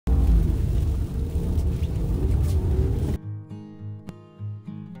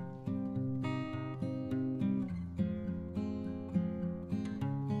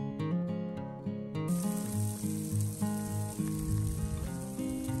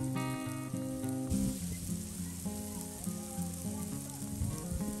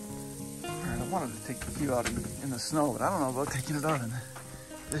wanted to take the Q out in the snow, but I don't know about taking it out in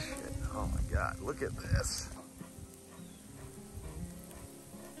this shit. Oh my God, look at this.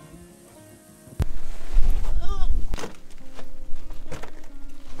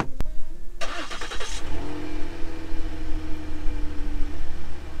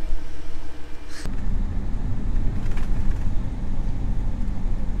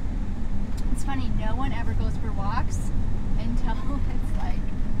 It's funny, no one ever goes for walks until it's like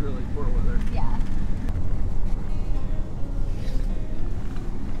Really poor weather. yeah.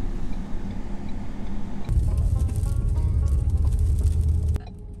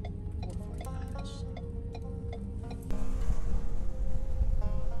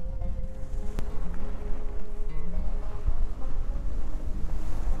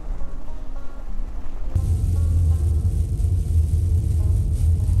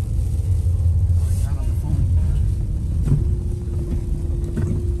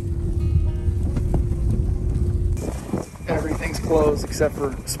 Everything's closed except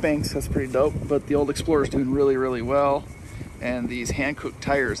for Spanx. That's pretty dope. But the old Explorer's doing really, really well. And these hand-cooked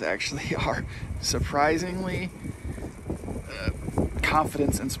tires actually are surprisingly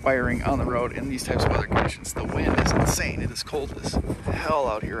confidence-inspiring on the road in these types of weather conditions. The wind is insane. It is cold as hell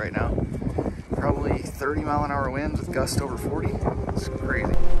out here right now. Probably 30-mile-an-hour winds with gusts over 40. It's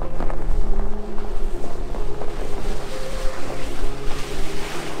crazy.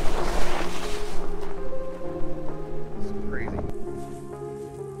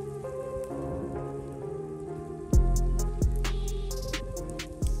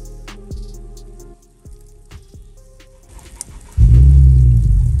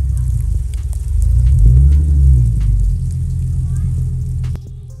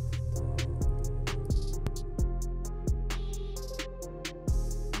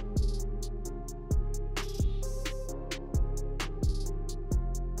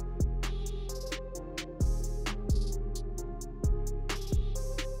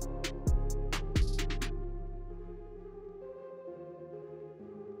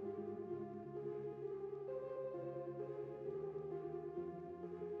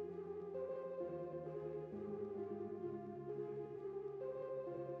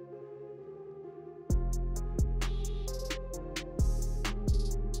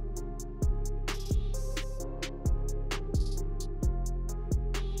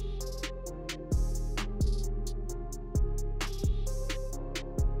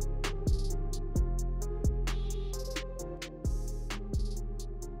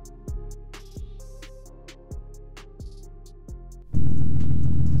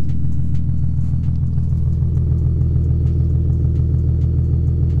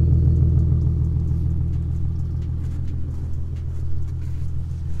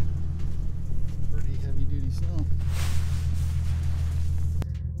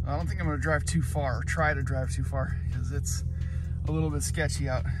 I don't think I'm going to drive too far, or try to drive too far, because it's a little bit sketchy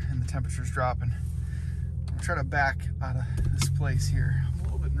out and the temperature's dropping. I'm trying to back out of this place here. I'm a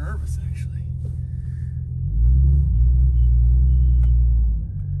little bit nervous, actually.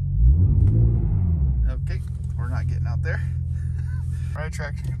 Okay, we're not getting out there. Right,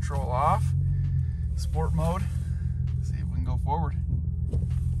 traction control off. Sport mode. See if we can go forward.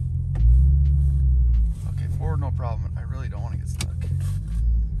 Okay, forward no problem. I really don't want to get stuck.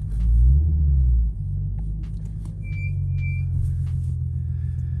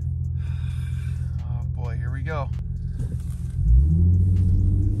 Oh boy, here we go.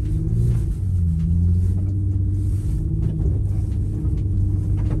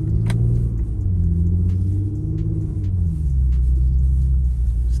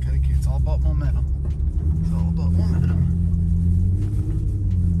 Just gotta get, it's all about momentum. It's all about momentum.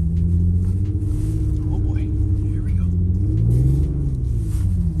 Oh boy, here we go.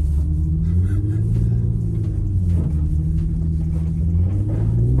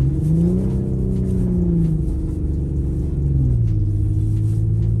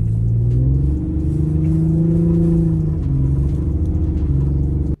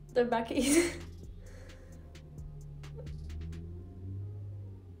 The Becky's.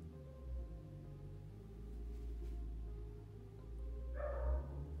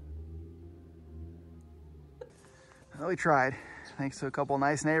 Well, we tried. Thanks to a couple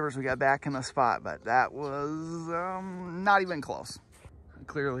nice neighbors, we got back in the spot, but that was not even close.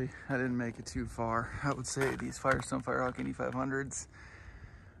 Clearly, I didn't make it too far. I would say these Firestone Firehawk Indy 500s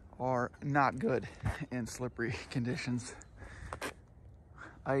are not good in slippery conditions.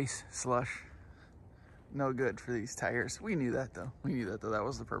 Ice, slush, no good for these tires. We knew that though. That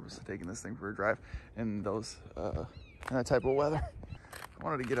was the purpose of taking this thing for a drive in those in that type of weather. I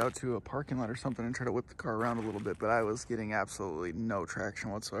wanted to get out to a parking lot or something and try to whip the car around a little bit, but I was getting absolutely no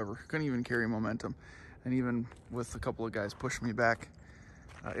traction whatsoever. Couldn't even carry momentum. And even with a couple of guys pushing me back,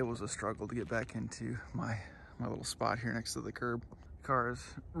 it was a struggle to get back into my little spot here next to the curb. The car is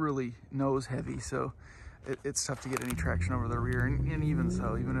really nose heavy, so it's tough to get any traction over the rear. And even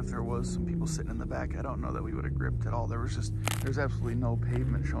so, even if there was some people sitting in the back, I don't know that we would have gripped at all. There's absolutely no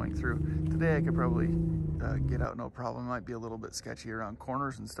pavement showing through. Today I could probably get out no problem. It might be a little bit sketchy around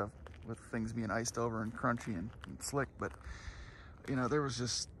corners and stuff with things being iced over and crunchy and slick, but you know, there was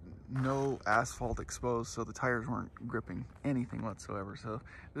just no asphalt exposed, so the tires weren't gripping anything whatsoever. So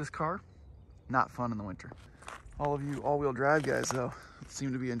this car, not fun in the winter. All of you all-wheel drive guys, though,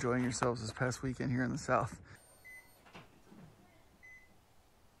 seem to be enjoying yourselves this past weekend here in the South.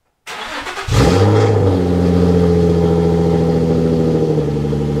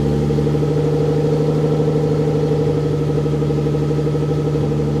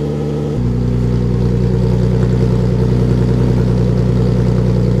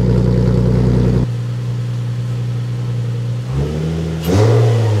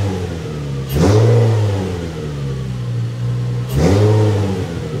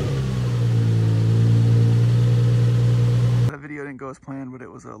 Go as planned, but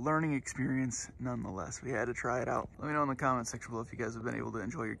it was a learning experience nonetheless. We had to try it out. Let me know in the comment section below if you guys have been able to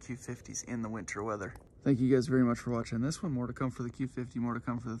enjoy your Q50s in the winter weather. Thank you guys very much for watching this one. More to come for the Q50, more to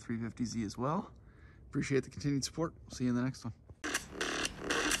come for the 350Z as well. Appreciate the continued support. See you in the next one.